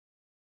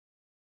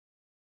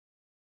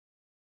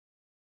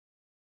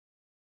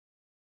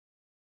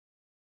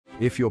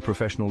If your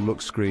professional look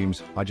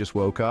screams, "I just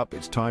woke up,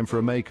 it's time for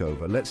a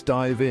makeover," let's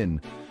dive in.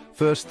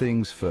 First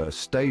things first,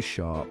 stay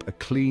sharp. A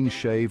clean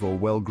shave or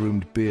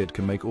well-groomed beard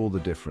can make all the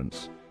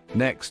difference.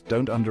 Next,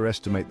 don't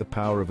underestimate the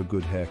power of a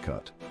good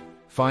haircut.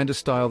 Find a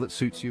style that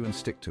suits you and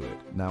stick to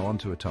it. Now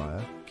onto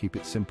attire. Keep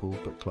it simple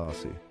but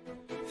classy.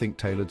 Think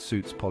tailored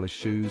suits, polished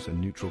shoes, and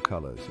neutral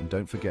colors. And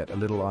don't forget, a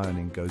little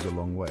ironing goes a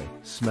long way.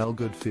 Smell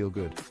good, feel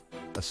good.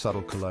 A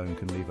subtle cologne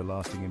can leave a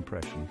lasting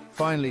impression.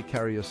 Finally,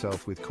 carry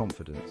yourself with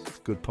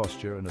confidence. Good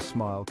posture and a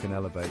smile can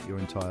elevate your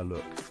entire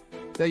look.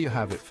 There you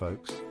have it,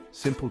 folks.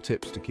 Simple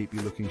tips to keep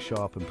you looking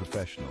sharp and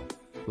professional.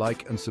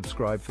 Like and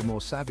subscribe for more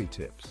savvy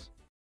tips.